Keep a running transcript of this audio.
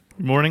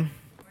Good morning.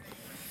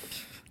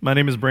 My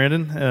name is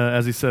Brandon,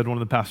 as he said, one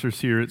of the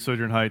pastors here at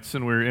Sojourn Heights,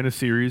 and we're in a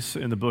series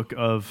in the book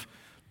of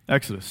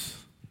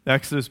Exodus.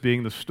 Exodus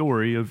being the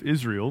story of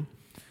Israel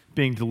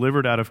being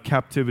delivered out of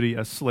captivity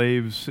as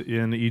slaves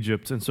in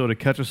Egypt. And so to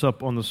catch us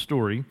up on the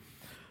story,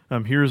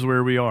 here's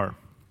where we are.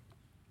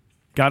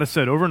 God has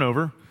said over and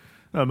over,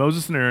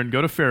 Moses and Aaron,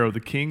 go to Pharaoh,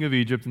 the king of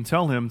Egypt, and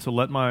tell him to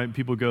let my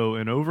people go.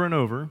 And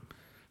over,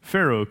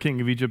 Pharaoh,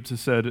 king of Egypt, has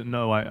said,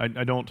 no, I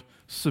don't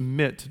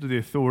submit to the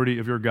authority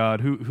of your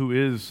God, who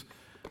is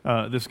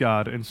this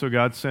God. And so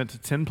God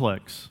sent 10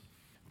 plagues.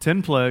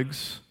 10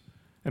 plagues,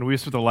 and we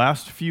spent the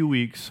last few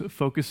weeks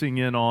focusing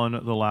in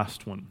on the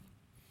last one.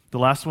 The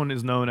last one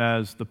is known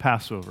as the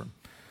Passover.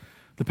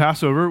 The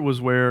Passover was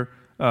where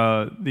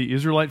the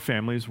Israelite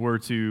families were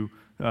to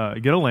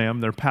get a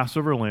lamb, their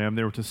Passover lamb.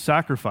 They were to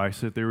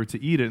sacrifice it, they were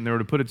to eat it, and they were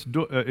to put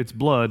its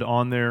blood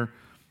on their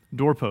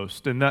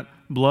doorpost. And that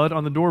blood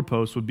on the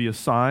doorpost would be a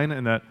sign,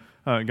 and that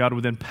God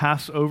would then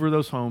pass over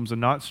those homes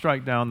and not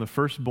strike down the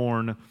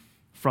firstborn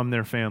from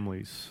their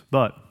families.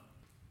 But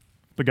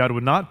God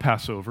would not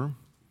pass over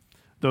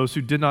those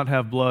who did not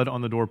have blood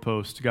on the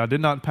doorpost. God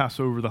did not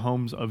pass over the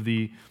homes of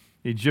the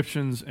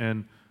Egyptians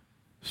and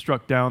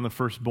struck down the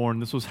firstborn.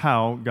 This was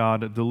how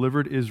God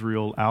delivered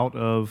Israel out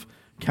of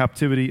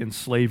captivity and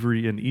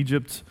slavery in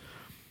Egypt,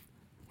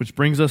 which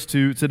brings us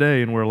to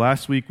today, and where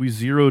last week we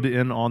zeroed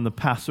in on the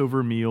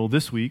Passover meal.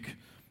 This week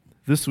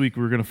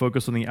we're going to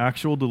focus on the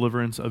actual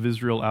deliverance of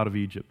Israel out of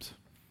Egypt.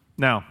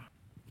 Now,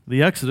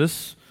 the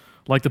Exodus,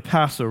 like the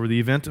Passover, the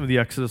event of the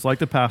Exodus, like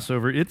the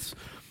Passover, its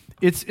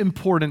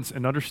importance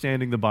in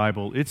understanding the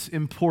Bible, its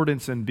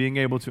importance in being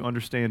able to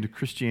understand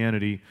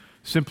Christianity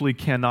simply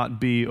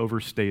cannot be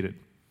overstated.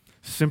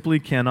 Simply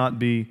cannot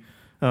be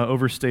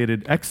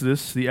overstated.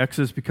 The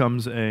Exodus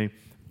becomes a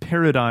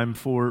paradigm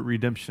for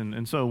redemption.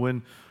 And so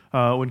when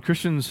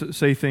Christians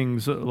say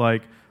things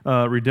like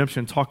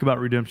redemption, talk about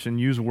redemption,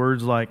 use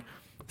words like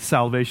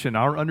salvation,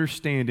 our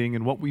understanding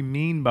and what we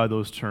mean by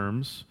those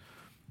terms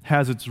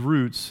has its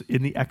roots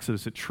in the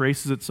Exodus. It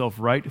traces itself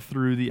right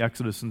through the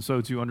Exodus. And so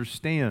to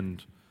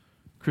understand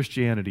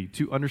Christianity,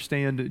 to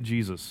understand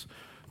Jesus,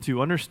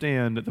 to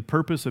understand the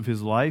purpose of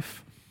his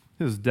life,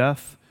 his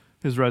death,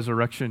 his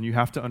resurrection, you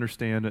have to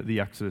understand the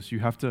Exodus.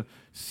 You have to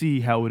see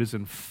how it is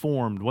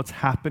informed. What's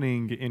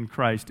happening in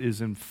Christ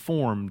is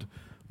informed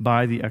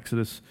by the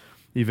Exodus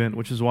event,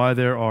 which is why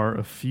there are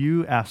a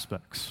few key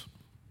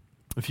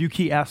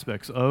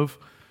aspects of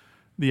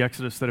the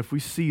Exodus that if we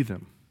see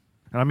them,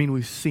 and I mean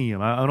we see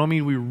them, I don't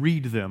mean we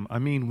read them, I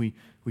mean we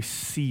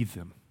see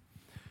them,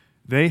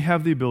 they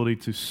have the ability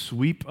to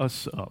sweep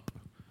us up,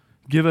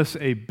 give us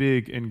a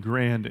big and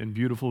grand and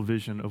beautiful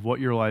vision of what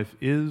your life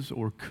is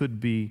or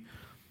could be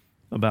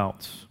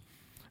about.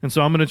 And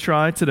so I'm going to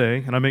try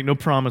today, and I make no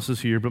promises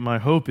here, but my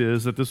hope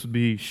is that this would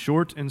be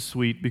short and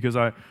sweet because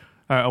I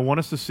want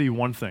us to see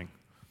one thing.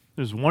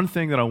 There's one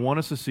thing that I want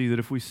us to see that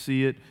if we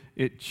see it,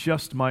 it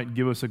just might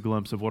give us a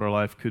glimpse of what our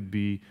life could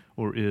be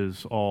or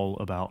is all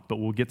about. But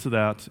we'll get to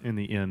that in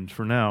the end.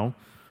 For now,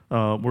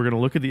 we're going to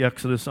look at the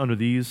Exodus under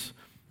these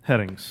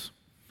headings: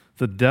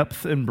 the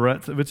depth and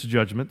breadth of its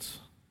judgments,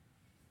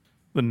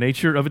 the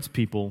nature of its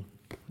people,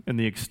 and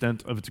the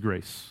extent of its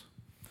grace.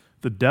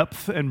 The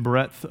depth and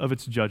breadth of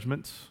its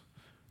judgments,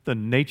 the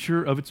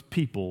nature of its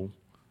people,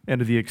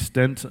 and the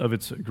extent of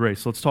its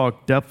grace. Let's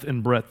talk depth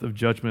and breadth of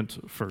judgment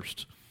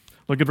first.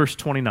 Look at verse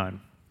 29.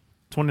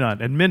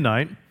 At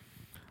midnight,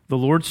 the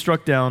Lord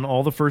struck down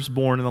all the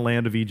firstborn in the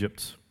land of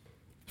Egypt,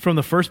 from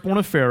the firstborn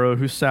of Pharaoh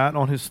who sat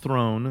on his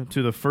throne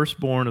to the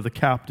firstborn of the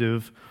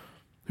captive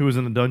who was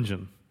in the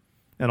dungeon,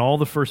 and all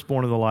the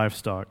firstborn of the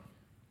livestock.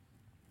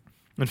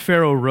 And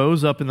Pharaoh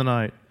rose up in the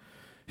night,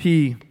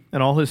 he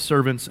and all his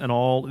servants and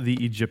all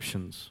the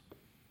Egyptians.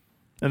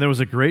 And there was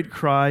a great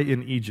cry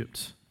in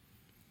Egypt,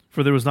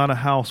 for there was not a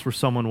house where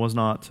someone was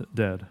not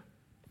dead.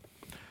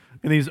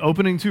 In these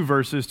opening two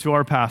verses to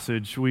our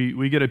passage,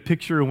 we get a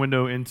picture, a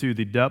window into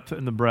the depth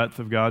and the breadth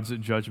of God's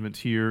judgment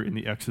here in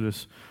the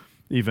Exodus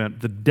event.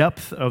 The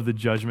depth of the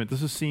judgment,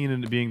 this is seen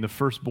in being the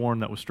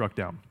firstborn that was struck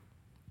down.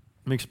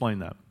 Let me explain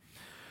that.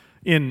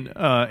 In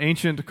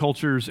ancient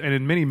cultures and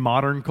in many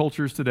modern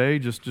cultures today,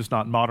 just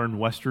not modern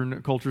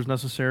Western cultures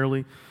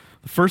necessarily,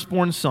 the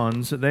firstborn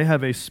sons, they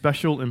have a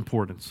special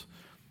importance.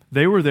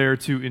 They were there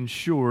to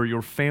ensure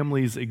your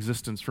family's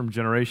existence from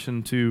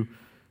generation to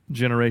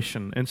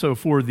generation. And so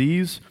for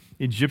these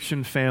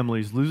Egyptian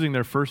families, losing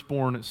their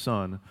firstborn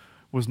son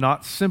was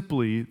not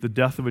simply the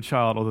death of a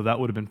child, although that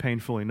would have been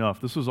painful enough.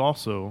 This was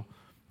also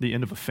the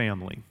end of a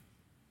family.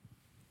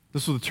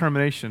 This was the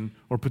termination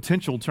or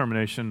potential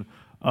termination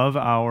of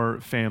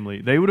our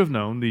family. They would have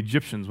known, the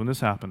Egyptians, when this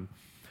happened,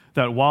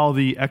 that while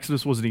the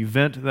Exodus was an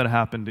event that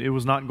happened, it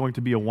was not going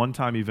to be a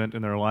one-time event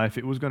in their life.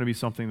 It was going to be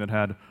something that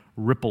had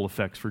ripple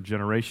effects for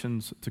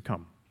generations to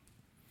come.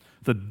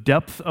 The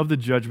depth of the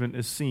judgment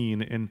is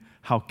seen in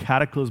how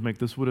cataclysmic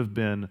this would have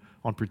been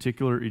on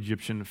particular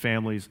Egyptian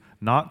families,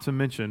 not to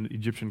mention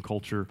Egyptian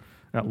culture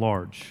at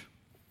large.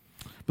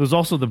 There's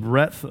also the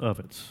breadth of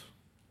it.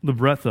 The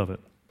breadth of it.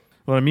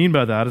 What I mean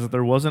by that is that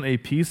there wasn't a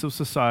piece of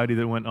society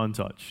that went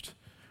untouched.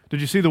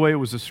 Did you see the way it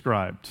was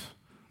described?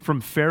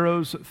 From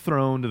Pharaoh's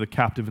throne to the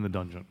captive in the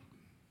dungeon.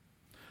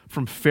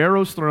 From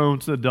Pharaoh's throne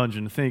to the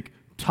dungeon, think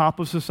top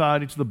of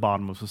society to the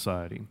bottom of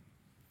society.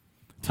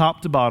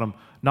 Top to bottom,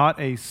 not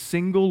a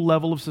single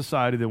level of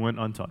society that went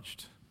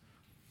untouched.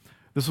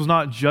 This was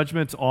not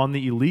judgment on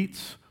the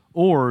elites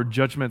or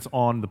judgment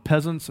on the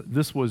peasants.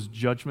 This was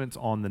judgment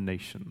on the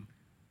nation.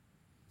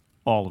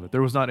 All of it.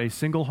 There was not a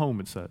single home,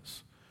 it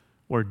says,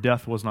 where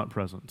death was not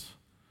present.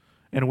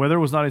 And where there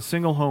was not a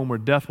single home where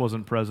death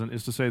wasn't present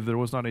is to say that there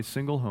was not a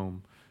single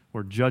home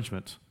where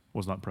judgment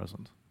was not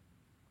present.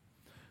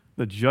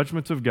 The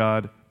judgment of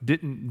God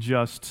didn't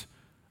just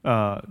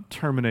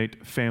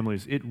terminate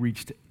families, it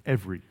reached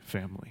every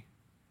family.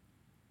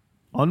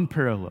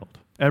 Unparalleled.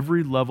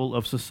 Every level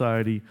of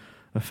society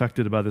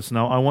affected by this.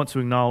 Now, I want to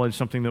acknowledge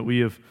something that we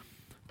have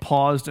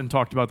paused and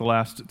talked about the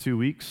last 2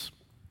 weeks.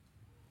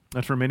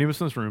 That for many of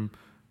us in this room,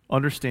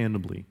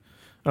 understandably,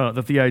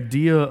 that the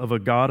idea of a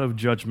God of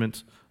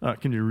judgment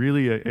can be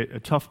really a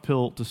tough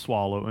pill to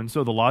swallow. And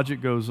so the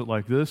logic goes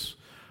like this.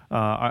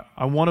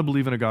 I want to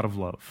believe in a God of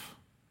love.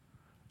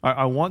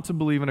 I want to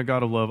believe in a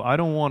God of love. I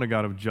don't want a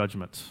God of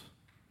judgment.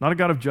 Not a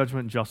God of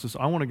judgment and justice.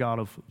 I want a God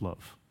of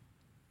love.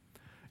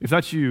 If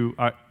that's you,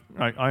 I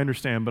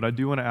understand, but I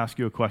do want to ask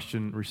you a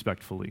question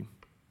respectfully.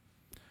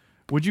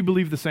 Would you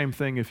believe the same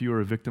thing if you were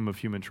a victim of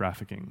human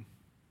trafficking?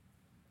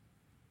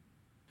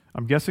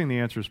 I'm guessing the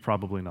answer is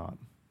probably not.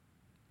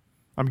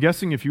 I'm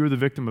guessing if you were the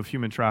victim of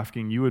human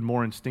trafficking, you would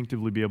more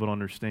instinctively be able to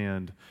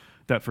understand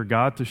that for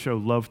God to show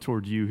love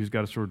toward you, He's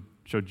got to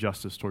show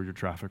justice toward your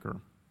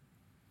trafficker.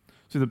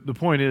 See, the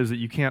point is that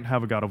you can't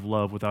have a God of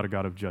love without a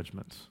God of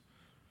judgment.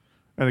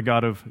 And the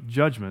God of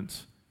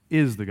judgment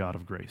is the God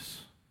of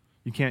grace.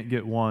 You can't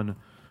get one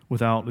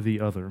without the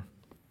other.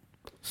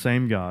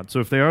 Same God. So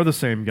if they are the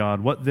same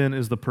God, what then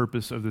is the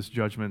purpose of this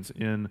judgment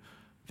in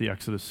the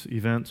Exodus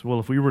event? Well,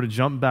 if we were to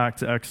jump back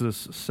to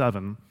Exodus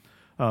 7,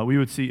 we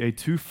would see a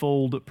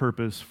twofold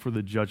purpose for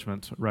the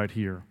judgment right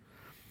here.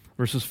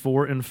 Verses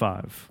 4 and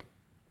 5.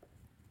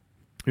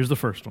 Here's the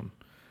first one.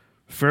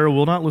 Pharaoh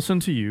will not listen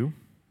to you,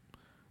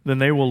 then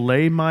they will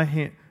lay my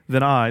hand,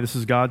 this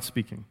is God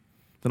speaking,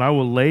 then I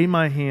will lay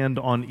my hand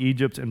on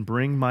Egypt and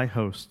bring my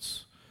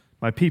hosts,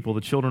 my people,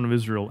 the children of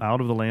Israel,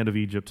 out of the land of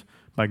Egypt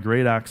by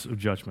great acts of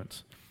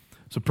judgment.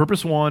 So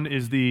purpose one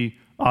is the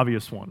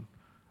obvious one.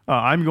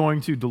 I'm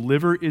going to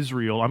deliver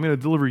Israel, I'm going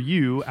to deliver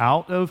you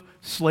out of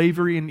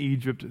slavery in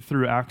Egypt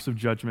through acts of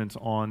judgment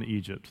on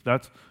Egypt.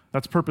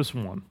 That's purpose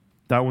one.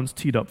 That one's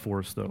teed up for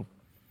us, though.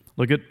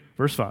 Look at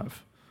verse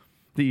 5.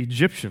 The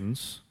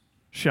Egyptians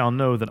shall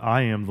know that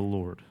I am the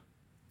Lord.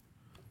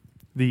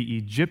 The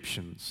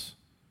Egyptians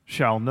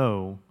shall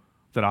know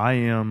that I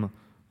am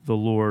the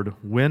Lord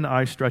when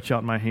I stretch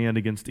out my hand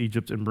against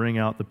Egypt and bring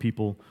out the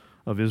people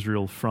of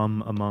Israel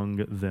from among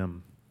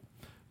them.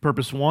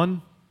 Purpose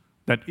one,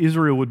 that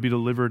Israel would be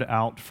delivered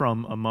out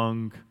from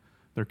among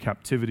their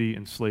captivity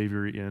and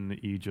slavery in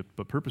Egypt.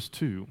 But purpose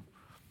two,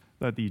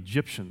 that the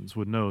Egyptians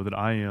would know that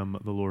I am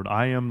the Lord.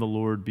 I am the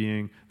Lord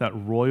being that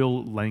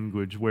royal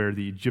language where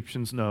the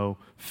Egyptians know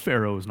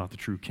Pharaoh is not the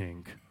true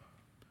king.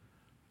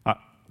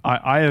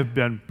 I have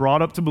been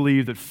brought up to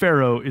believe that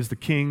Pharaoh is the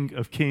king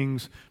of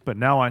kings, but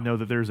now I know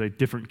that there's a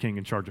different king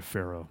in charge of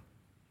Pharaoh.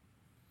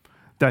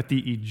 That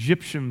the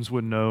Egyptians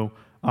would know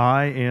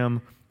I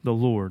am the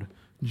Lord.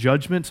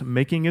 Judgment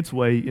making its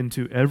way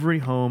into every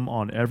home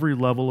on every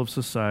level of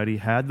society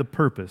had the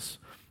purpose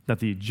that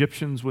the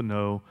Egyptians would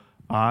know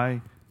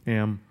I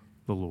am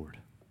the Lord.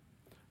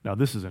 Now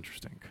this is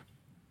interesting.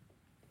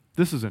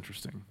 This is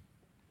interesting.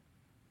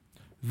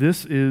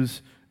 This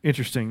is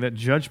interesting that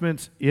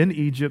judgment in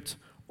Egypt,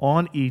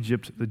 on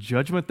Egypt, the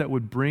judgment that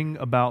would bring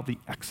about the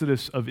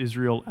exodus of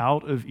Israel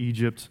out of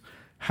Egypt,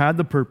 had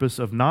the purpose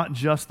of not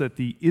just that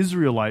the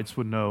Israelites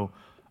would know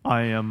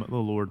I am the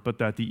Lord, but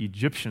that the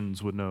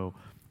Egyptians would know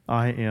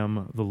I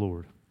am the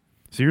Lord.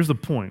 So here's the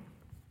point.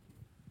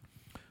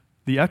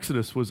 The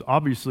Exodus was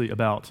obviously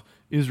about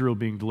Israel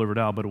being delivered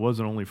out, but it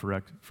wasn't only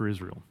for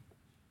Israel.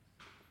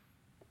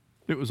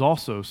 It was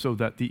also so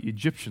that the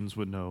Egyptians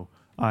would know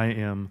I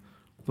am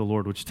the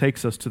Lord, which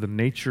takes us to the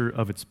nature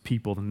of its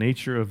people, the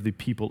nature of the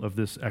people of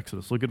this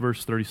Exodus. Look at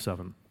verse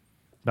 37,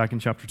 back in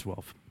chapter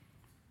 12.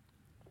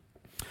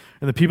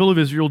 And the people of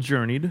Israel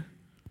journeyed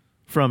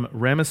from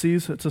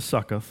Ramesses to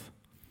Succoth,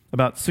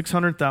 about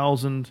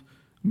 600,000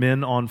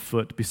 men on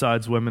foot,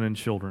 besides women and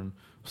children.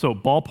 So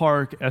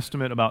ballpark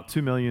estimate about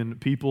 2 million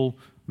people,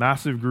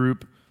 massive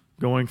group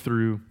going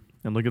through.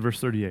 And look at verse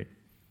 38.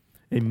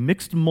 A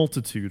mixed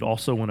multitude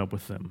also went up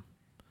with them,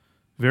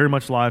 very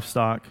much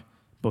livestock,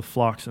 both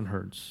flocks and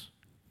herds.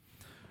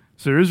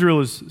 So Israel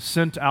is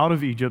sent out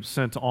of Egypt,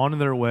 sent on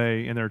their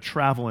way, and they're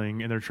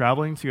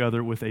traveling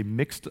together with a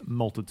mixed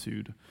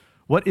multitude.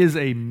 What is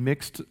a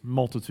mixed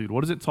multitude?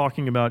 What is it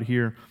talking about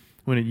here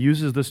when it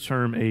uses this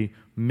term, a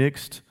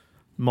mixed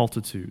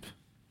multitude?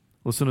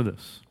 Listen to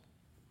this.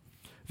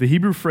 The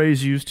Hebrew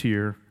phrase used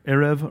here,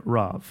 Erev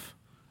Rav.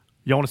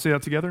 Y'all want to say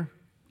that together?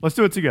 Let's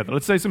do it together.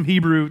 Let's say some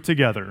Hebrew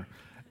together.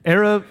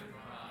 Erev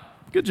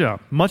Good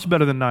job. Much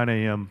better than 9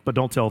 a.m., but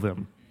don't tell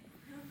them.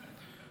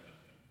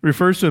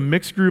 Refers to a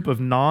mixed group of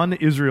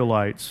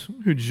non-Israelites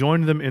who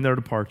joined them in their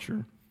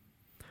departure.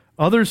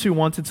 Others who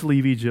wanted to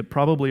leave Egypt,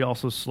 probably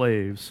also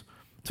slaves,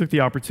 took the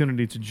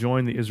opportunity to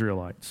join the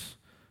Israelites.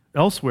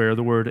 Elsewhere,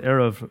 the word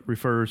Erev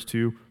refers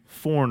to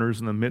foreigners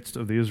in the midst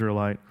of the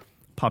Israelite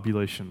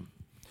population.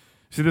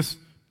 See, this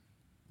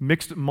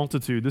mixed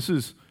multitude, this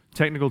is a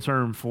technical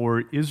term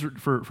for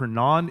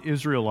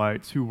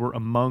non-Israelites who were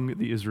among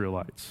the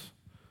Israelites.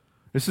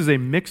 This is a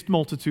mixed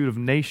multitude of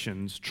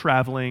nations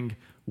traveling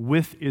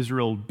with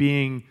Israel,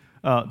 being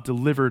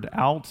delivered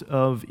out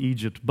of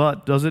Egypt.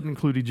 But does it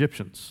include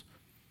Egyptians?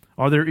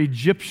 Are there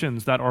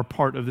Egyptians that are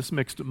part of this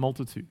mixed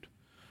multitude?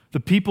 The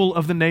people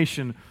of the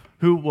nation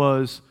who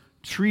was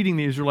treating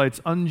the Israelites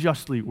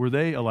unjustly, were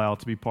they allowed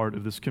to be part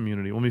of this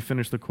community? Let me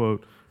finish the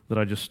quote that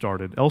I just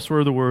started.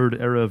 Elsewhere, the word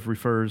Erev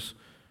refers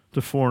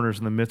to foreigners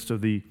in the midst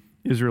of the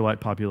Israelite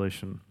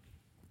population.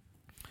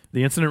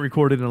 The incident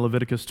recorded in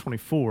Leviticus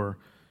 24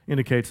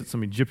 indicates that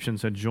some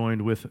Egyptians had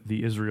joined with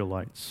the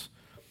Israelites.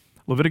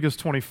 Leviticus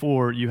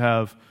 24, you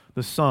have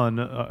the son,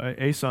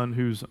 a son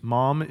whose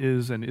mom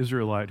is an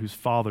Israelite, whose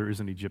father is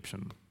an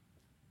Egyptian.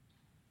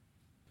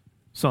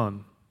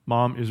 Son,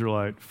 mom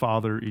Israelite,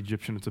 father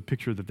Egyptian. It's a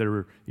picture that there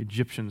were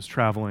Egyptians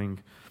traveling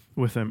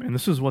with him. And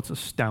this is what's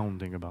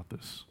astounding about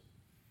this.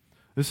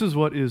 This is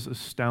what is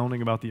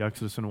astounding about the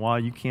Exodus and why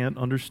you can't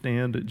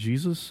understand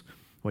Jesus,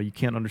 why you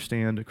can't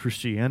understand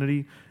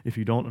Christianity if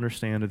you don't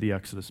understand the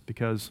Exodus.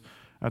 Because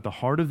at the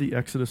heart of the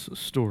Exodus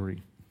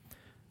story,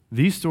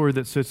 the story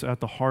that sits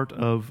at the heart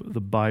of the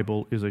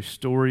Bible is a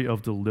story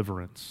of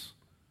deliverance,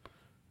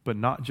 but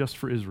not just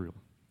for Israel,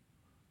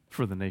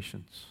 for the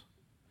nations,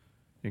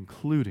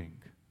 including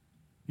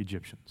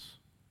Egyptians.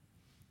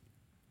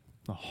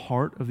 The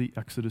heart of the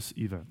Exodus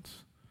event,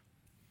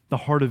 the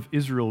heart of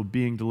Israel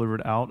being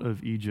delivered out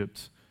of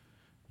Egypt.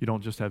 You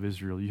don't just have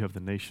Israel, you have the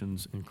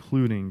nations,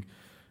 including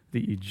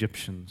the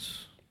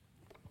Egyptians.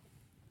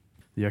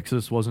 The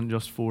Exodus wasn't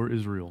just for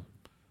Israel,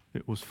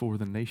 it was for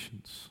the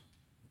nations.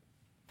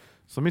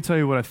 So let me tell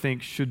you what I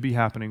think should be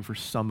happening for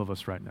some of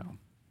us right now.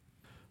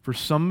 For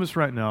some of us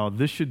right now,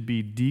 this should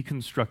be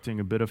deconstructing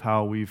a bit of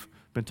how we've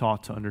been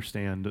taught to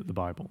understand the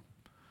Bible.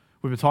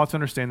 We've been taught to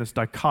understand this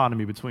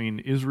dichotomy between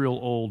Israel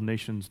old,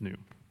 nations new.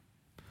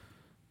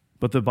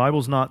 But the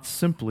Bible's not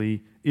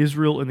simply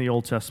Israel in the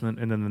Old Testament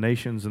and then the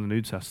nations in the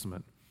New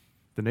Testament.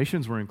 The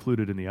nations were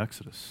included in the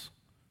Exodus.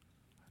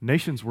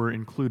 Nations were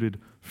included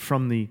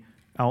from the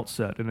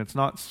outset, and it's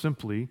not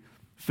simply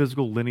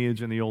physical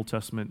lineage in the Old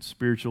Testament,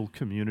 spiritual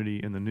community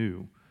in the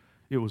New.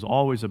 It was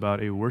always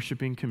about a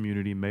worshiping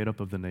community made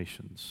up of the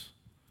nations.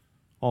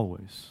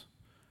 Always.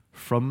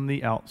 From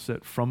the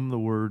outset, from the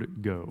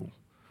word go.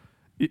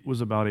 It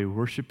was about a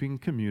worshiping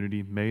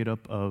community made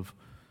up of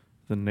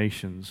the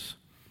nations.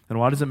 And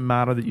why does it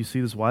matter that you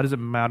see this? Why does it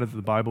matter that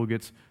the Bible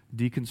gets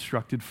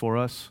deconstructed for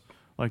us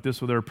like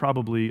this? Well, there are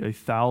probably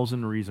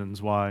 1,000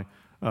 reasons why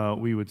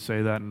we would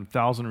say that, and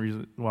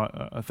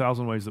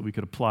 1,000 ways that we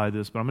could apply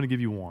this, but I'm going to give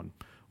you one.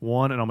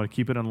 One, and I'm going to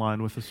keep it in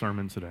line with the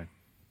sermon today.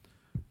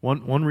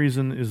 One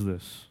reason is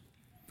this,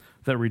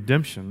 that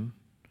redemption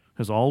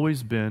has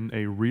always been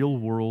a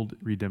real-world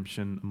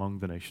redemption among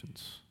the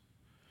nations.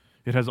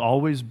 It has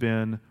always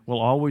been,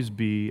 will always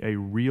be a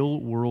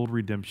real-world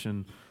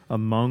redemption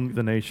among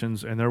the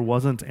nations, and there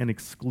wasn't an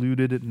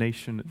excluded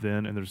nation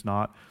then, and there's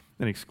not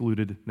an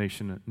excluded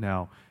nation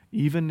now.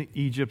 Even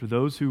Egypt,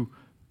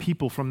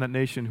 people from that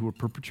nation who were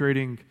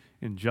perpetrating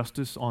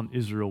injustice on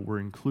Israel were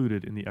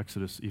included in the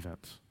Exodus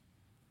event.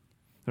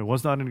 There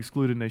was not an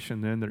excluded nation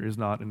then, there is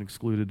not an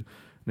excluded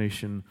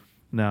nation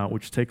now,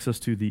 which takes us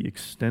to the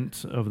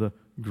extent of the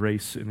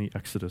grace in the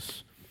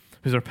Exodus.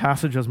 Because our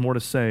passage has more to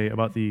say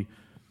about the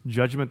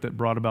judgment that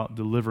brought about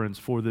deliverance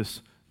for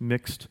this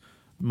mixed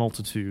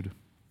multitude.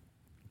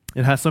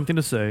 It has something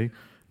to say,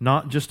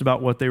 not just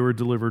about what they were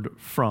delivered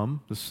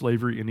from, the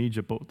slavery in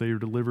Egypt, but what they were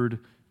delivered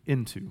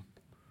into,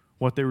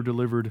 what they were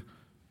delivered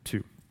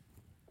to.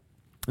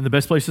 And the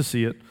best place to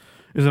see it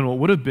is in what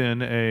would have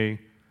been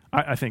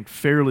I think,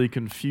 fairly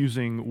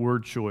confusing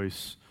word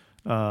choice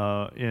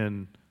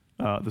in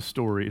the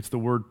story. It's the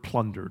word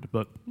plundered,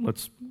 but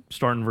let's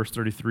start in verse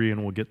 33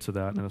 and we'll get to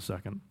that in a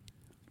second.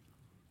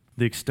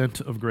 The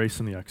extent of grace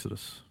in the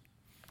Exodus.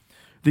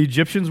 The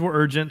Egyptians were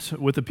urgent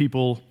with the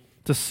people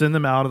to send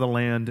them out of the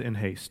land in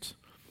haste.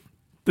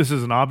 This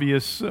is an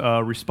obvious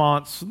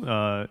response.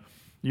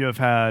 You have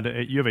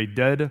a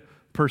dead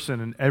person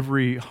in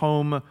every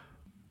home.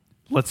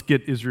 Let's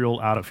get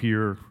Israel out of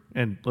here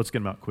and let's get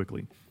them out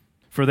quickly.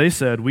 For they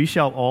said, "We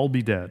shall all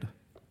be dead."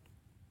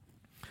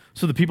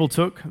 So the people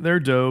took their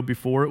dough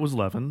before it was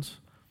leavened,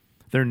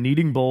 their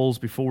kneading bowls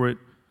before it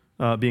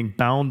being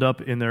bound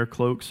up in their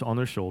cloaks on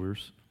their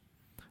shoulders.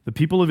 The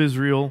people of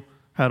Israel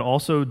had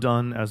also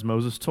done as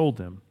Moses told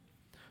them,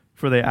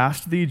 for they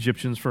asked the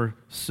Egyptians for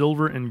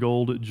silver and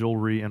gold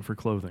jewelry and for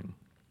clothing.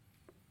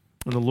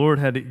 And the Lord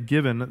had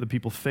given the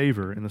people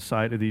favor in the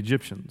sight of the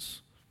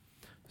Egyptians,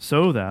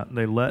 so that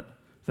they let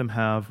them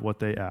have what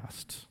they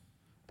asked.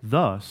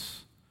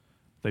 Thus,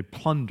 they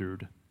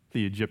plundered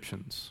the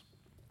Egyptians.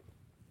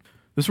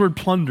 This word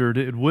plundered,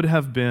 it would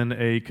have been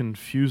a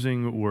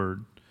confusing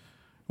word.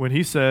 When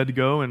he said,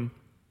 go and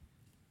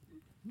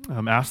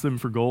ask them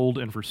for gold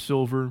and for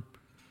silver,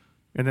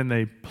 and then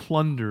they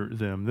plunder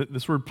them.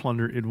 This word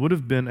plunder, it would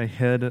have been a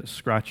head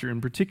scratcher,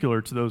 in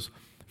particular to those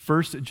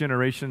first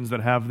generations that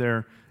have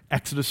their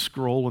Exodus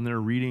scroll when they're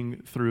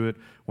reading through it.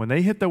 When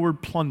they hit that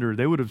word plunder,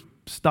 they would have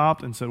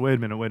stopped and said, wait a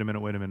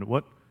minute.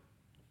 What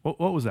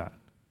was that?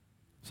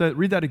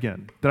 Read that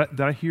again.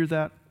 Did I hear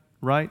that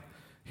right?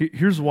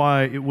 Here's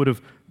why it would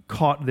have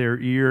caught their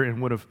ear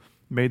and would have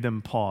made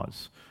them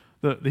pause.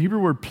 The Hebrew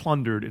word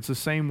plundered, it's the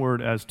same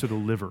word as to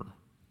deliver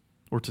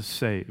or to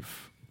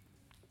save.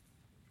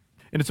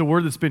 And it's a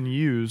word that's been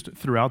used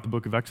throughout the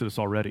book of Exodus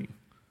already.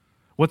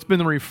 What's been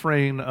the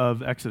refrain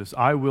of Exodus?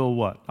 I will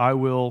what? I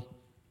will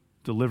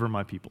deliver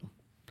my people.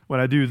 When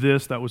I do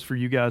this, that was for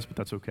you guys, but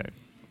that's okay.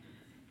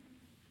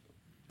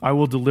 I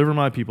will deliver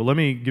my people. Let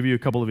me give you a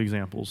couple of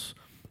examples.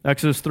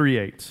 Exodus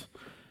 3:8.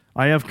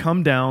 I have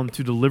come down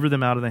to deliver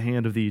them out of the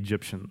hand of the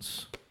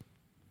Egyptians.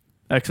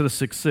 Exodus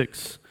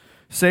 6:6.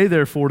 Say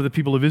therefore to the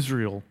people of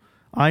Israel,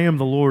 I am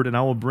the Lord, and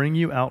I will bring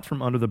you out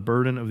from under the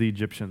burden of the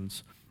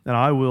Egyptians, and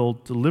I will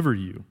deliver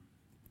you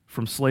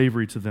from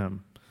slavery to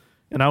them,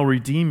 and I will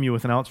redeem you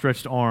with an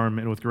outstretched arm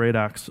and with great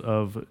acts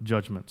of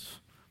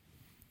judgments.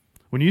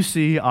 When you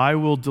see I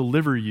will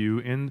deliver you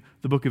in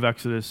the book of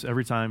Exodus,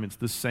 every time it's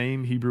the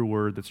same Hebrew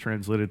word that's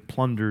translated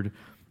plundered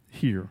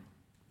here.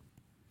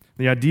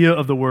 The idea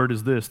of the word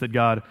is this, that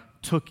God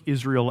took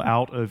Israel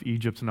out of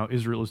Egypt, and now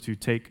Israel is to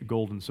take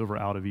gold and silver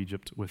out of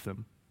Egypt with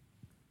them.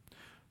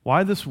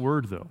 Why this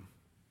word, though?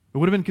 It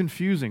would have been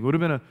confusing. It would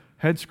have been a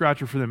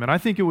head-scratcher for them. And I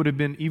think it would have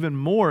been even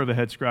more of a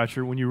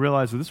head-scratcher when you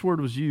realize that this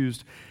word was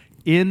used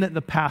in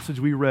the passage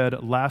we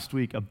read last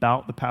week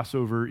about the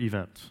Passover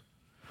event.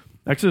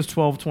 Exodus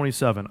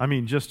 12:27. I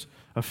mean, just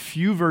a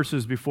few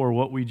verses before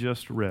what we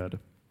just read.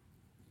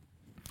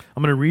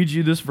 I'm going to read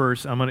you this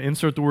verse. I'm going to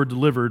insert the word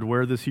delivered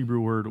where this Hebrew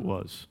word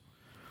was.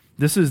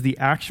 This is the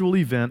actual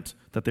event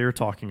that they are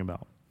talking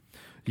about.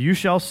 You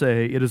shall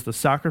say, it is the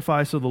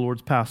sacrifice of the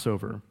Lord's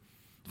Passover,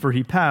 for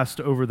he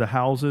passed over the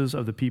houses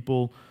of the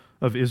people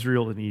of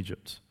Israel in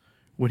Egypt,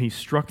 when he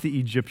struck the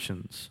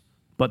Egyptians,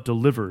 but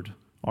delivered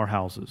our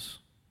houses.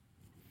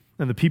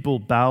 And the people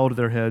bowed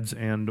their heads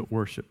and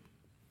worshiped.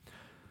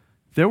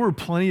 There were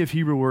plenty of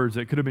Hebrew words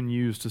that could have been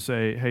used to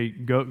say, hey,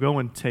 go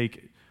and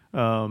take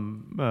gold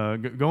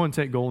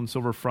and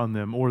silver from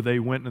them, or they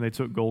went and they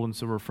took gold and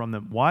silver from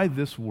them. Why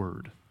this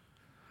word?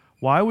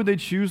 Why would they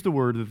choose the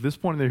word that at this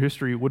point in their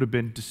history would have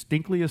been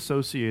distinctly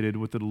associated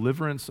with the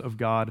deliverance of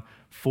God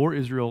for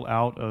Israel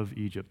out of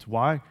Egypt?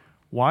 Why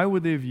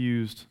would they have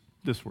used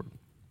this word?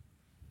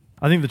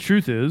 I think the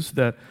truth is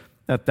that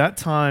at that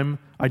time,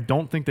 I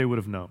don't think they would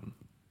have known.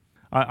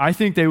 I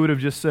think they would have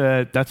just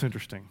said, that's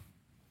interesting.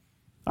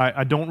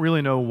 I don't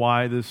really know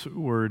why this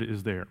word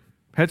is there.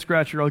 Head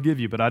scratcher, I'll give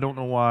you, but I don't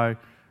know why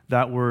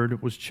that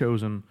word was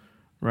chosen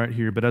right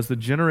here. But as the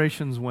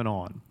generations went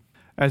on,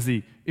 as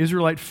the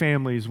Israelite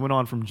families went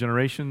on from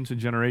generation to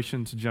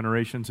generation to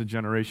generation to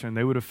generation,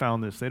 they would have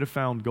found this. They'd have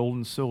found gold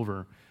and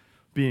silver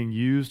being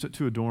used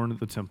to adorn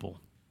the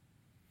temple.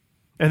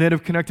 And they'd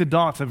have connected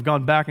dots, have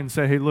gone back and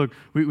said, hey, look,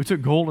 we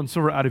took gold and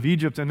silver out of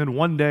Egypt, and then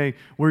one day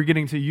we're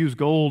getting to use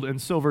gold and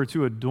silver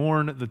to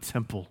adorn the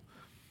temple.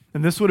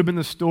 And this would have been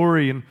the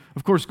story. And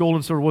of course, gold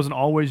and silver wasn't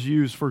always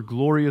used for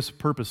glorious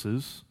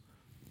purposes.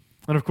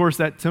 And of course,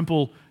 that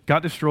temple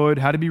got destroyed,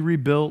 had to be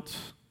rebuilt.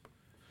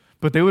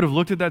 But they would have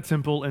looked at that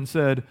temple and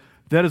said,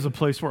 that is a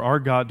place where our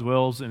God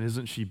dwells, and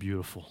isn't she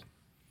beautiful?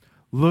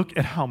 Look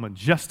at how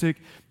majestic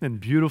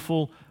and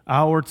beautiful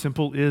our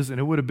temple is, and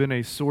it would have been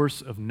a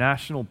source of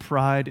national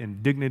pride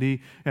and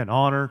dignity and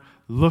honor.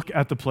 Look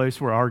at the place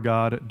where our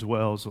God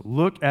dwells.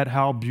 Look at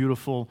how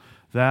beautiful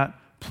that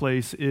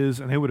place is.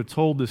 And they would have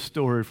told this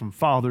story from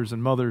fathers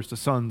and mothers to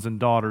sons and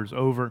daughters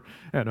over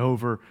and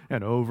over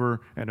and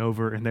over and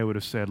over, and they would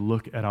have said,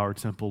 look at our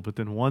temple. But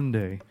then one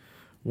day,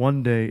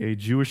 a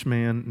Jewish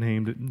man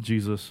named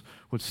Jesus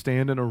would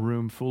stand in a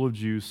room full of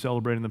Jews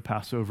celebrating the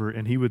Passover,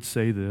 and he would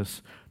say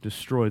this,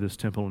 destroy this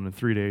temple, and in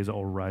 3 days I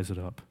will rise it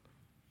up.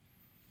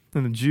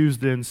 And the Jews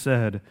then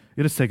said,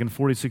 it has taken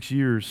 46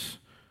 years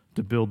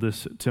to build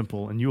this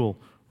temple, and you will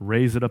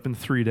raise it up in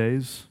 3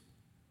 days?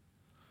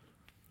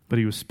 But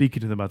he was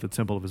speaking to them about the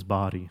temple of his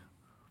body.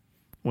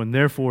 When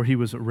therefore he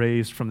was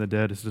raised from the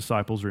dead, his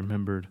disciples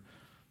remembered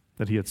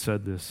that he had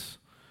said this,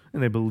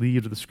 and they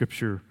believed the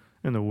scripture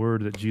and the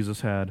word that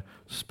Jesus had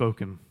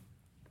spoken.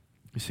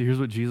 You see,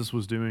 here's what Jesus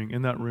was doing.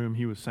 In that room,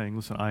 he was saying,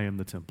 listen, I am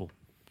the temple.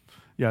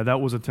 Yeah,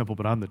 that was a temple,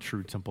 but I'm the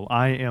true temple.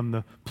 I am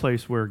the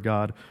place where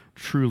God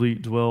truly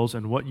dwells,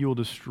 and what you will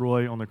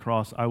destroy on the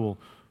cross, I will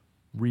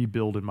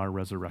rebuild in my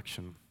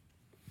resurrection.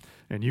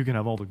 And you can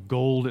have all the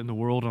gold in the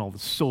world and all the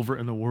silver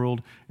in the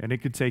world, and it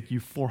could take you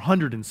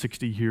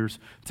 460 years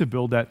to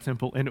build that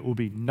temple, and it will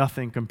be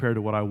nothing compared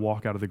to what I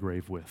walk out of the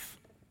grave with.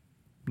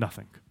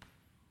 Nothing.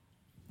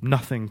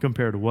 Nothing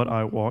compared to what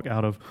I walk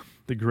out of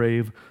the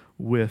grave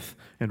with.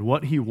 And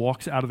what he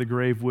walks out of the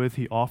grave with,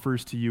 he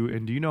offers to you.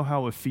 And do you know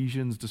how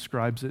Ephesians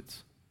describes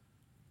it?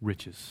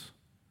 Riches.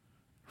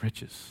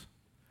 Riches.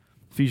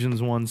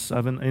 Ephesians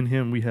 1:7, in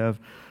him we have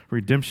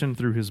redemption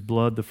through his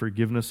blood, the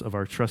forgiveness of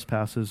our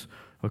trespasses,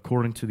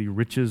 according to the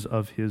riches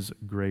of his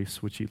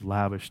grace, which he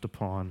lavished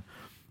upon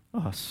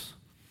us.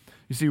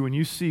 You see, when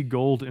you see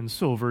gold and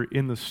silver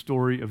in the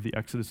story of the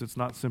Exodus, it's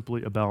not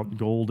simply about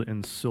gold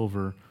and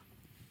silver.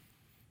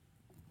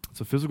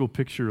 It's a physical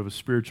picture of a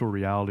spiritual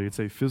reality. It's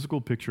a physical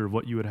picture of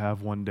what you would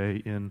have one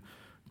day in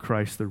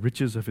Christ, the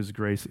riches of his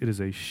grace. It is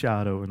a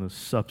shadow, and the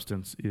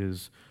substance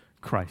is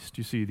Christ.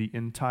 You see, the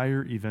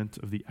entire event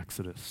of the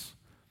Exodus,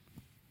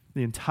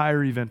 the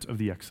entire event of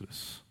the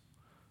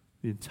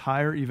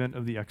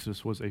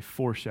Exodus was a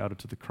foreshadow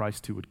to the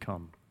Christ who would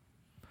come,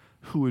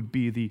 who would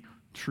be the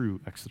true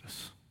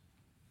Exodus.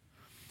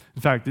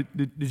 In fact,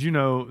 did you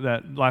know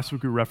that last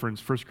week we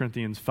referenced 1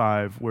 Corinthians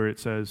 5, where it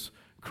says,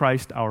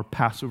 Christ, our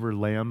Passover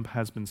lamb,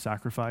 has been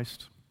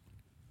sacrificed?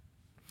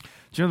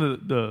 Do you know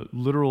the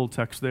literal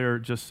text there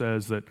just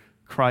says that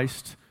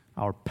Christ,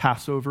 our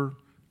Passover,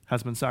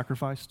 has been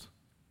sacrificed?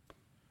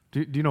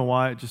 Do you know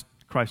why? Just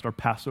Christ, our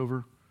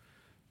Passover?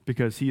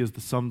 Because he is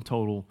the sum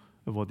total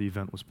of what the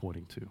event was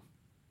pointing to.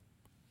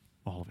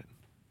 All of it.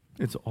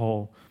 It's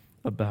all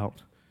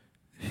about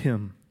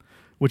him.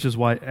 Which is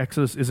why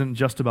Exodus isn't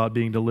just about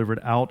being delivered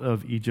out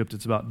of Egypt,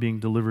 it's about being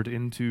delivered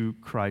into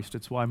Christ.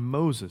 It's why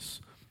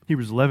Moses,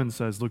 Hebrews 11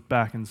 says, looked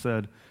back and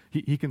said,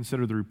 he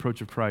considered the reproach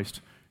of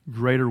Christ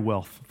greater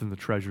wealth than the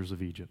treasures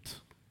of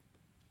Egypt.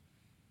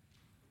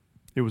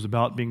 It was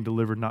about being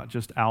delivered not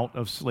just out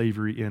of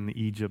slavery in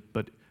Egypt,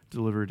 but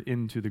delivered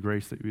into the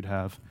grace that we'd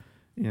have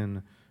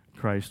in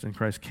Christ. And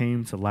Christ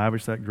came to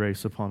lavish that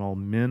grace upon all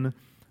men,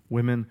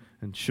 women,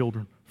 and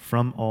children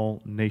from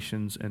all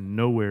nations, and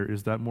nowhere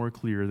is that more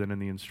clear than in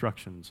the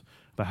instructions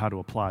about how to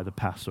apply the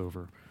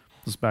Passover.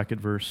 Look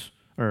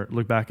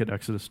back at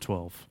Exodus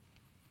 12,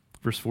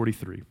 verse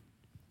 43.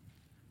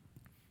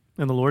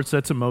 And the Lord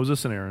said to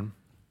Moses and Aaron,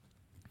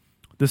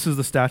 "This is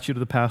the statute of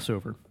the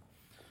Passover.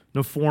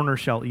 No foreigner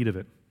shall eat of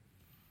it,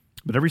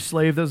 but every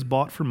slave that is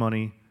bought for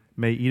money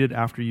may eat it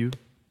after you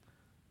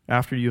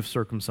have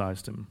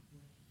circumcised him.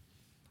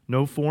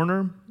 No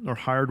foreigner or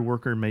hired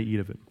worker may eat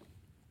of it."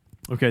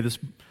 Okay, this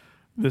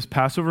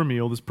Passover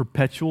meal, this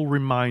perpetual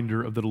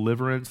reminder of the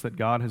deliverance that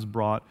God has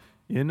brought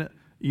in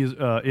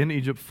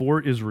Egypt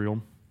for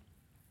Israel,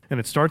 and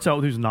it starts out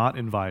with who's not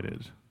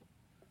invited.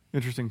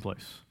 Interesting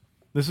place.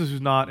 This is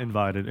who's not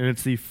invited, and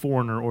it's the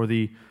foreigner or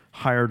the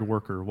hired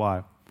worker.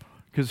 Why?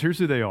 Because here's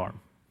who they are.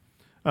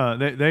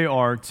 They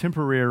are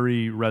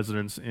temporary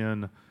residents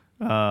in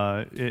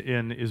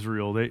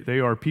Israel. They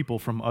are people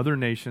from other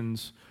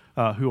nations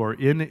who are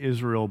in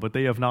Israel, but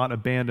they have not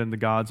abandoned the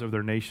gods of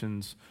their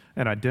nations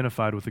and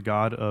identified with the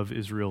God of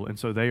Israel, and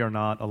so they are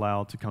not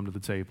allowed to come to the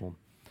table,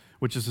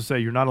 which is to say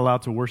you're not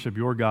allowed to worship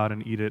your God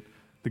and eat at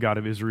the God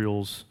of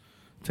Israel's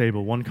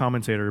table. One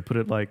commentator put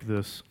it like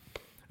this: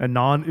 a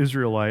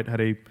non-Israelite had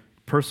a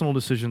personal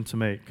decision to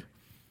make,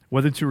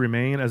 whether to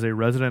remain as a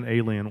resident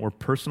alien or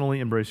personally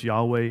embrace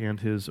Yahweh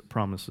and his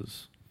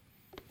promises,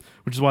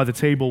 which is why the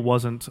table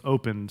wasn't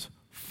opened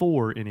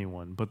for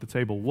anyone, but the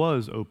table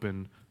was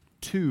open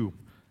to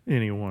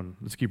anyone.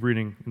 Let's keep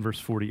reading in verse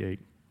 48.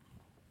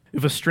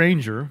 If a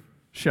stranger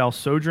shall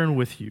sojourn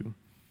with you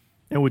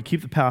and would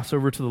keep the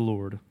Passover to the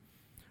Lord,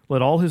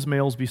 let all his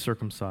males be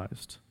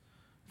circumcised.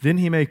 Then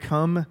he may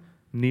come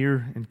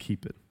near and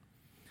keep it,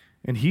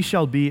 and he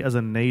shall be as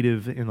a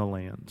native in the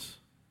land.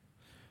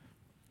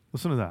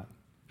 Listen to that.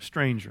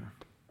 Stranger.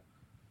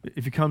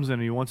 If he comes in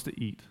and he wants to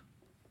eat,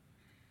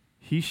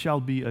 he shall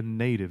be a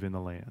native in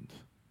the land.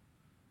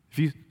 If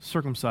he's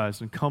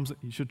circumcised and comes,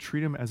 you should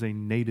treat him as a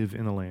native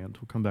in the land.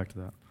 We'll come back to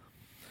that.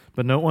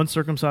 But no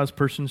uncircumcised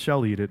person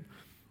shall eat it.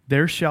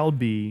 There shall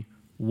be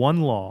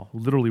one law,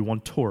 literally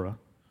one Torah,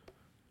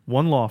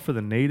 one law for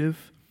the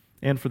native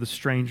and for the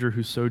stranger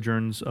who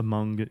sojourns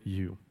among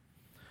you.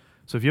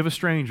 So if you have a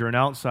stranger, an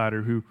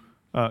outsider who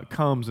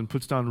comes and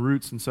puts down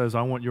roots and says,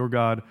 I want your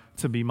God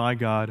to be my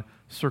God,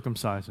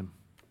 circumcise him.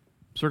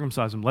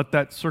 Circumcise him. Let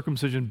that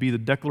circumcision be the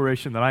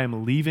declaration that I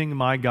am leaving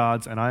my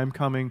gods and I am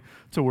coming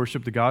to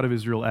worship the God of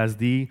Israel as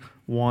the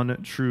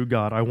one true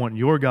God. I want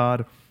your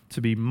God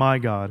to be my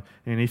God.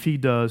 And if he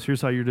does,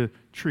 here's how you're to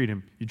treat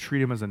him. You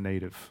treat him as a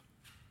native.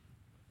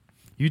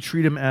 You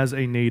treat him as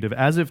a native,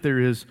 as if there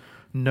is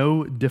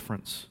no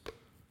difference.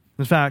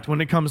 In fact,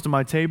 when it comes to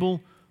my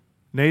table,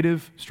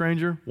 native,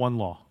 stranger, one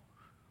law.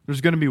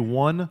 There's going to be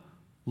one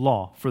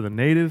law for the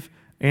native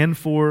and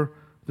for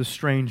the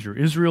stranger.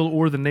 Israel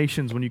or the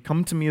nations, when you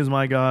come to me as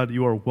my God,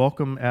 you are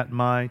welcome at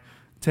my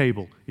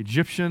table.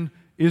 Egyptian,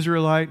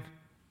 Israelite,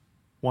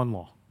 one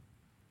law.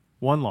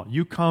 One law.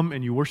 You come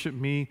and you worship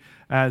me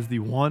as the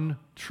one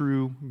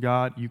true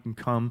God, you can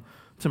come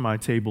to my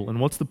table. And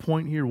what's the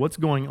point here? What's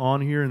going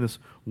on here in this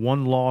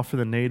one law for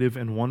the native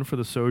and one for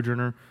the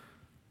sojourner?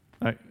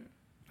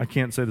 I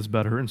can't say this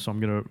better, and so I'm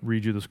going to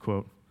read you this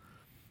quote.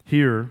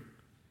 Here's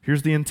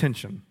the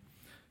intention.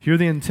 Here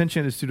the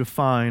intention is to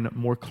define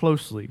more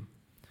closely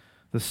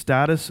the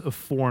status of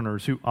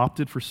foreigners who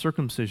opted for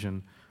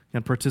circumcision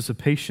and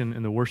participation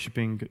in the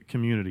worshiping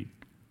community.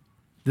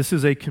 This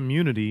is a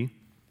community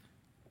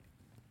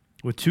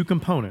with two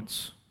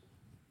components,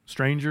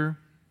 stranger,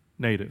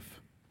 native,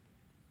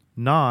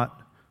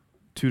 not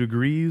 2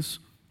 degrees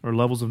or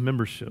levels of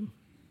membership.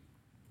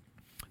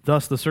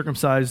 Thus, the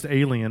circumcised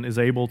alien is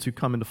able to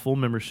come into full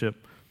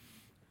membership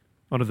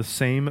under the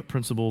same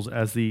principles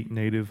as the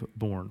native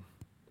born.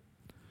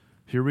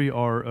 Here we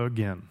are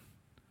again.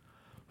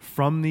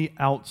 From the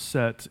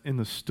outset in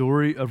the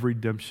story of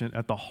redemption,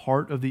 at the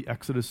heart of the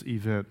Exodus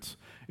event,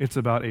 it's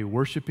about a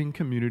worshiping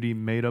community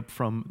made up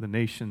from the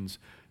nations.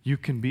 You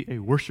can be a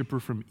worshiper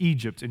from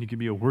Egypt, and you can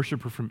be a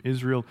worshiper from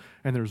Israel,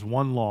 and there's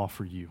one law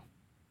for you.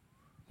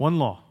 One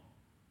law.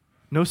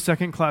 No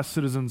second-class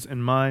citizens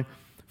in my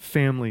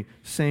family,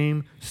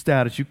 same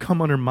status. You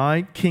come under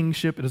my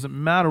kingship. It doesn't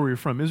matter where you're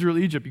from. Israel,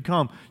 Egypt, you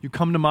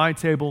come to my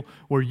table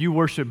where you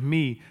worship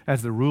me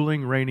as the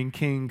ruling, reigning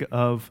King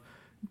of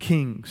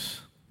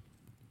kings.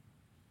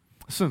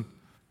 Listen,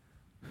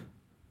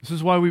 this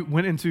is why we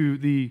went into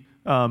the,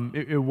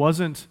 it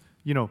wasn't,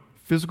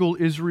 physical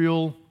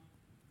Israel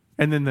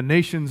and then the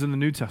nations in the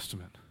New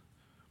Testament.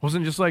 It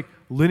wasn't just like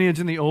lineage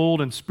in the Old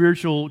and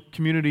spiritual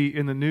community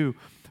in the New,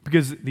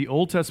 because the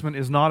Old Testament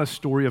is not a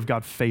story of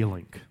God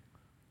failing.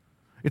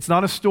 It's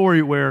not a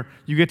story where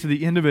you get to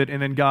the end of it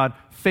and then God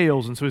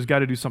fails and so he's got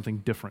to do something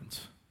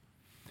different.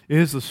 It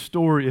is the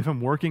story of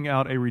him working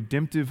out a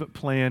redemptive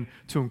plan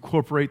to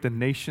incorporate the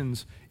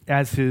nations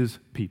as his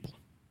people.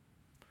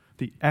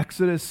 The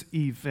Exodus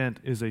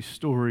event is a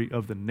story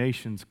of the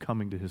nations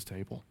coming to his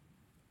table,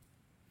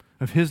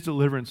 of his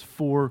deliverance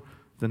for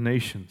the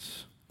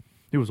nations.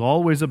 It was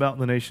always about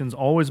the nations,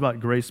 always about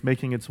grace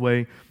making its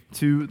way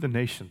to the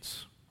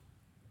nations.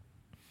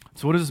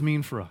 So what does this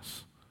mean for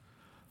us?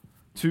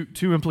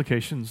 Two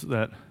implications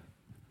that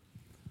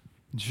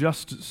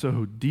just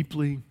so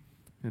deeply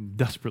and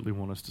desperately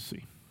want us to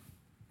see.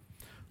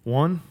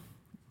 One,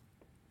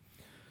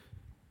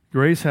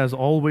 grace has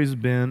always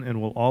been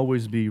and will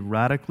always be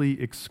radically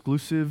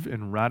exclusive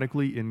and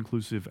radically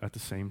inclusive at the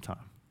same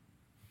time.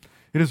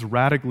 It is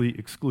radically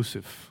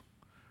exclusive.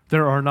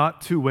 There are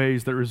not two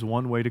ways. There is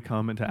one way to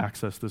come and to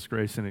access this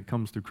grace, and it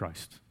comes through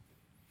Christ.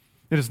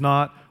 It is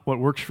not what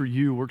works for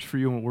you, and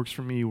what works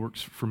for me,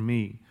 works for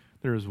me.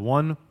 There is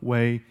one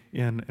way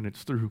in, and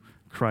it's through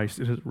Christ.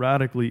 It is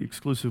radically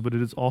exclusive, but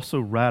it is also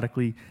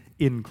radically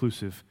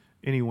inclusive.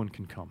 Anyone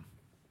can come.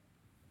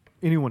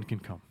 Anyone can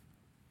come.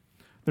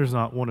 There's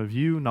not one of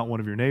you, not one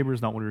of your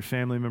neighbors, not one of your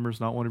family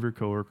members, not one of your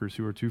coworkers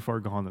who are too far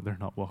gone that they're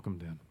not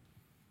welcomed in.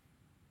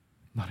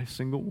 Not a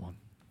single one.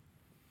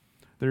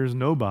 There is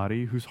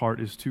nobody whose heart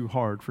is too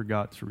hard for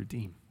God to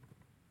redeem.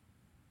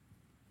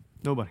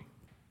 Nobody.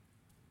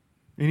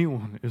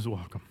 Anyone is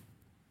welcome.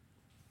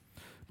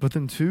 But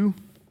then two,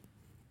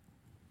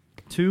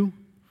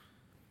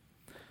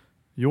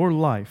 your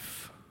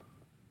life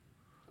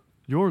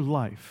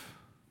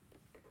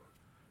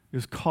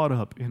is caught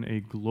up in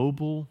a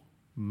global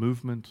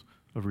movement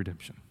of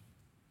redemption.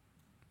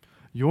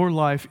 Your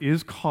life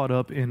is caught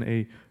up in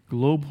a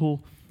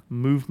global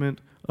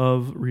movement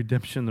of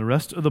redemption. The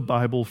rest of the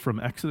Bible from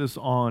Exodus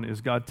on is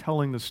God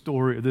telling the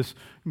story of this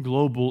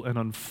global and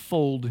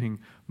unfolding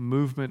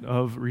movement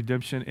of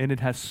redemption, and it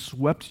has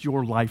swept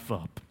your life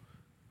up.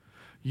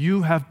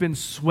 You have been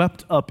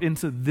swept up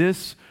into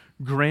this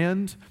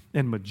grand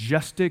and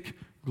majestic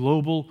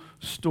global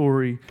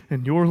story,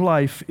 and your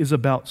life is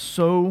about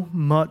so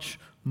much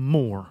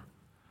more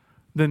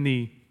than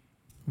the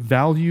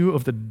value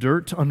of the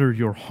dirt under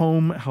your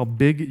home, how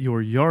big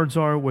your yards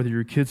are, whether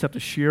your kids have to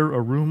share a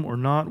room or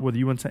not, whether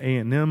you went to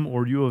A&M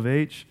or U of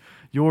H.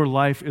 Your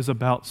life is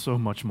about so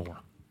much more.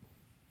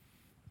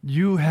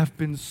 You have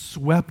been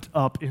swept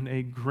up in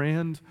a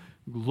grand,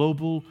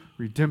 global,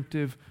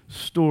 redemptive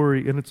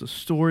story, and it's a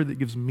story that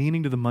gives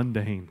meaning to the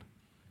mundane.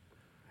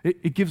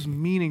 It gives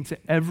meaning to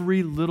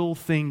every little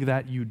thing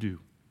that you do.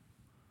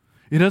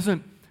 It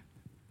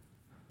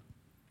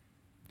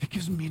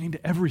gives meaning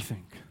to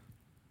everything.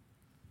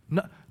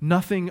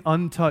 Nothing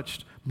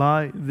untouched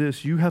by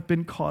this. You have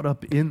been caught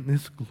up in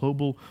this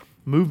global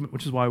movement,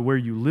 which is why where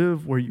you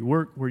live, where you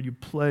work, where you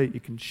play,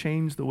 it can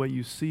change the way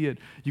you see it.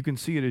 You can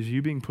see it as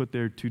you being put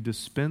there to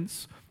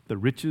dispense the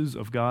riches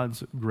of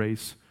God's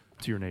grace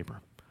to your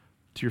neighbor,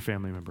 to your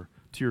family member,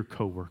 to your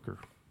coworker.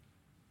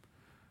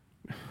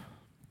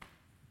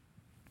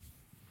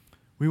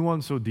 We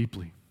want so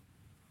deeply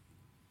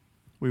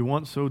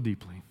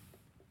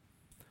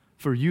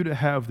for you to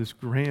have this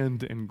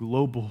grand and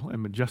global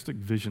and majestic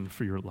vision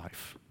for your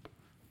life.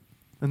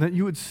 And that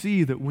you would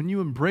see that when you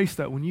embrace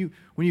that, when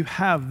you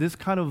have this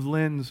kind of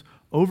lens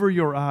over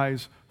your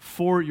eyes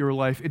for your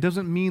life, it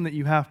doesn't mean that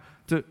you have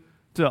to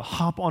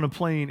hop on a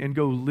plane and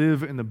go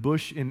live in the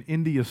bush in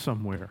India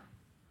somewhere,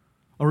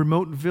 a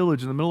remote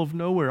village in the middle of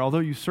nowhere, although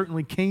you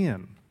certainly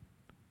can.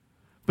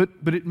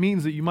 But it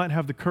means that you might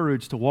have the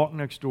courage to walk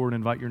next door and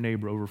invite your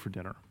neighbor over for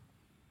dinner.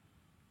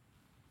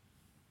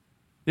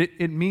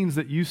 It means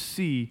that you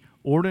see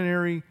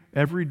ordinary,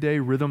 everyday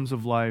rhythms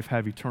of life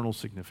have eternal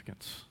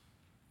significance.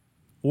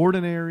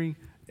 Ordinary,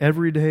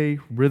 everyday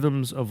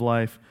rhythms of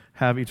life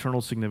have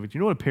eternal significance. You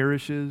know what a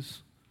parish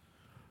is?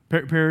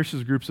 Parish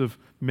is groups of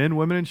men,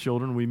 women, and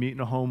children. We meet in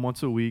a home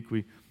once a week.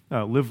 We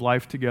live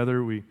life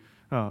together.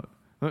 Let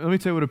me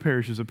tell you what a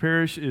parish is. A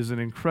parish is an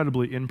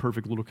incredibly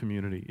imperfect little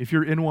community. If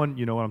you're in one,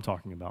 you know what I'm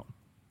talking about.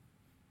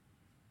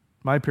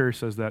 My parish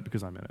says that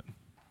because I'm in it.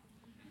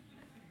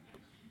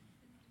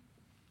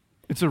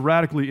 It's a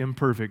radically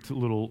imperfect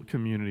little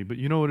community, but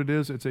you know what it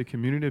is? It's a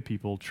community of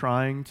people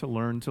trying to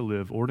learn to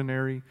live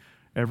ordinary,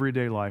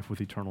 everyday life with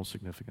eternal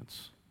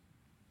significance.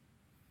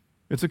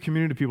 It's a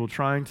community of people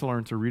trying to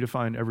learn to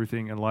redefine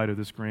everything in light of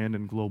this grand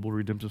and global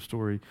redemptive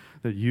story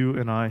that you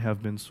and I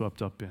have been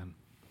swept up in.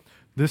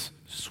 This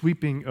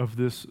sweeping of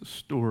this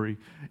story,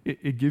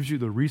 it gives you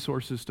the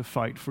resources to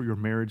fight for your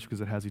marriage because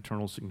it has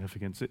eternal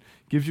significance. It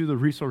gives you the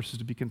resources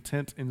to be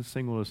content in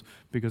singleness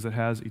because it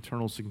has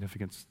eternal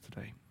significance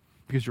today.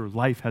 Because your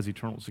life has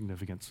eternal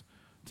significance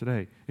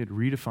today. It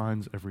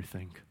redefines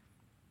everything.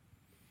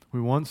 We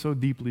want so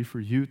deeply for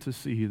you to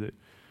see that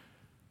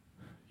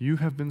you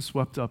have been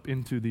swept up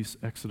into this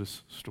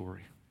Exodus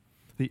story.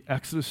 The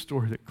Exodus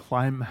story that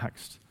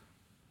climaxed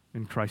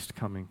in Christ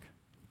coming.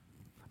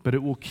 But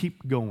it will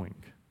keep going.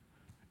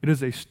 It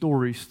is a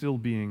story still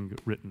being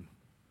written.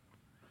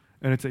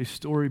 And it's a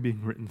story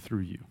being written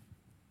through you.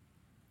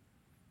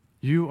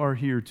 You are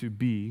here to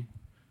be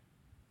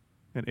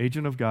an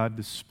agent of God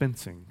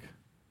dispensing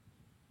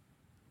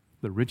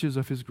the riches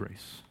of his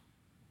grace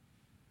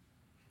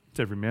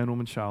to every man,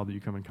 woman, child that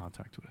you come in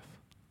contact with.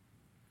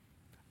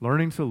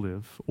 Learning to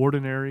live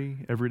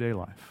ordinary, everyday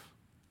life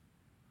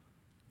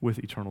with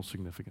eternal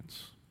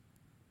significance.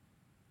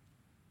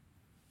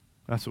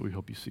 That's what we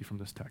hope you see from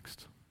this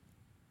text.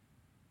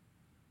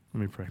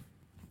 Let me pray.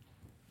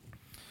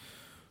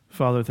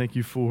 Father, thank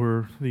you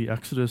for the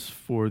Exodus,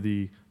 for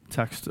the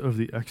text of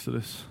the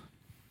Exodus.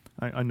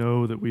 I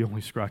know that we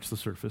only scratch the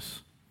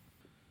surface.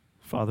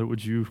 Father,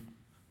 would you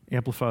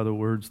amplify the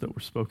words that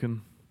were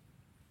spoken?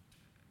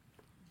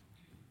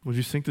 Would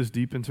you sink this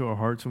deep into our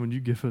hearts, and would you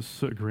give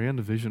us a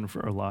grand vision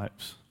for our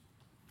lives?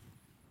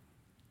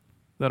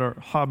 That our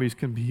hobbies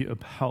can be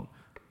about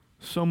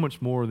so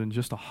much more than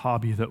just a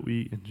hobby that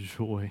we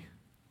enjoy.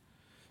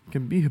 It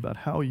can be about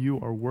how you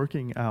are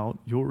working out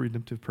your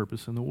redemptive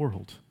purpose in the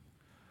world.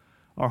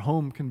 Our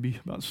home can be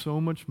about so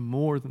much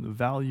more than the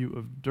value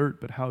of dirt,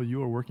 but how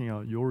you are working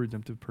out your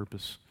redemptive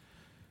purpose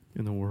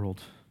in the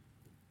world.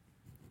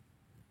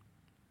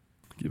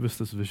 Give us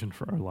this vision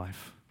for our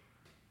life.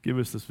 Give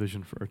us this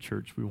vision for our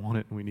church. We want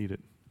it and we need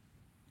it.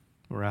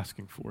 We're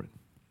asking for it.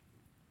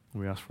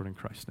 We ask for it in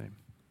Christ's name.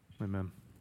 Amen.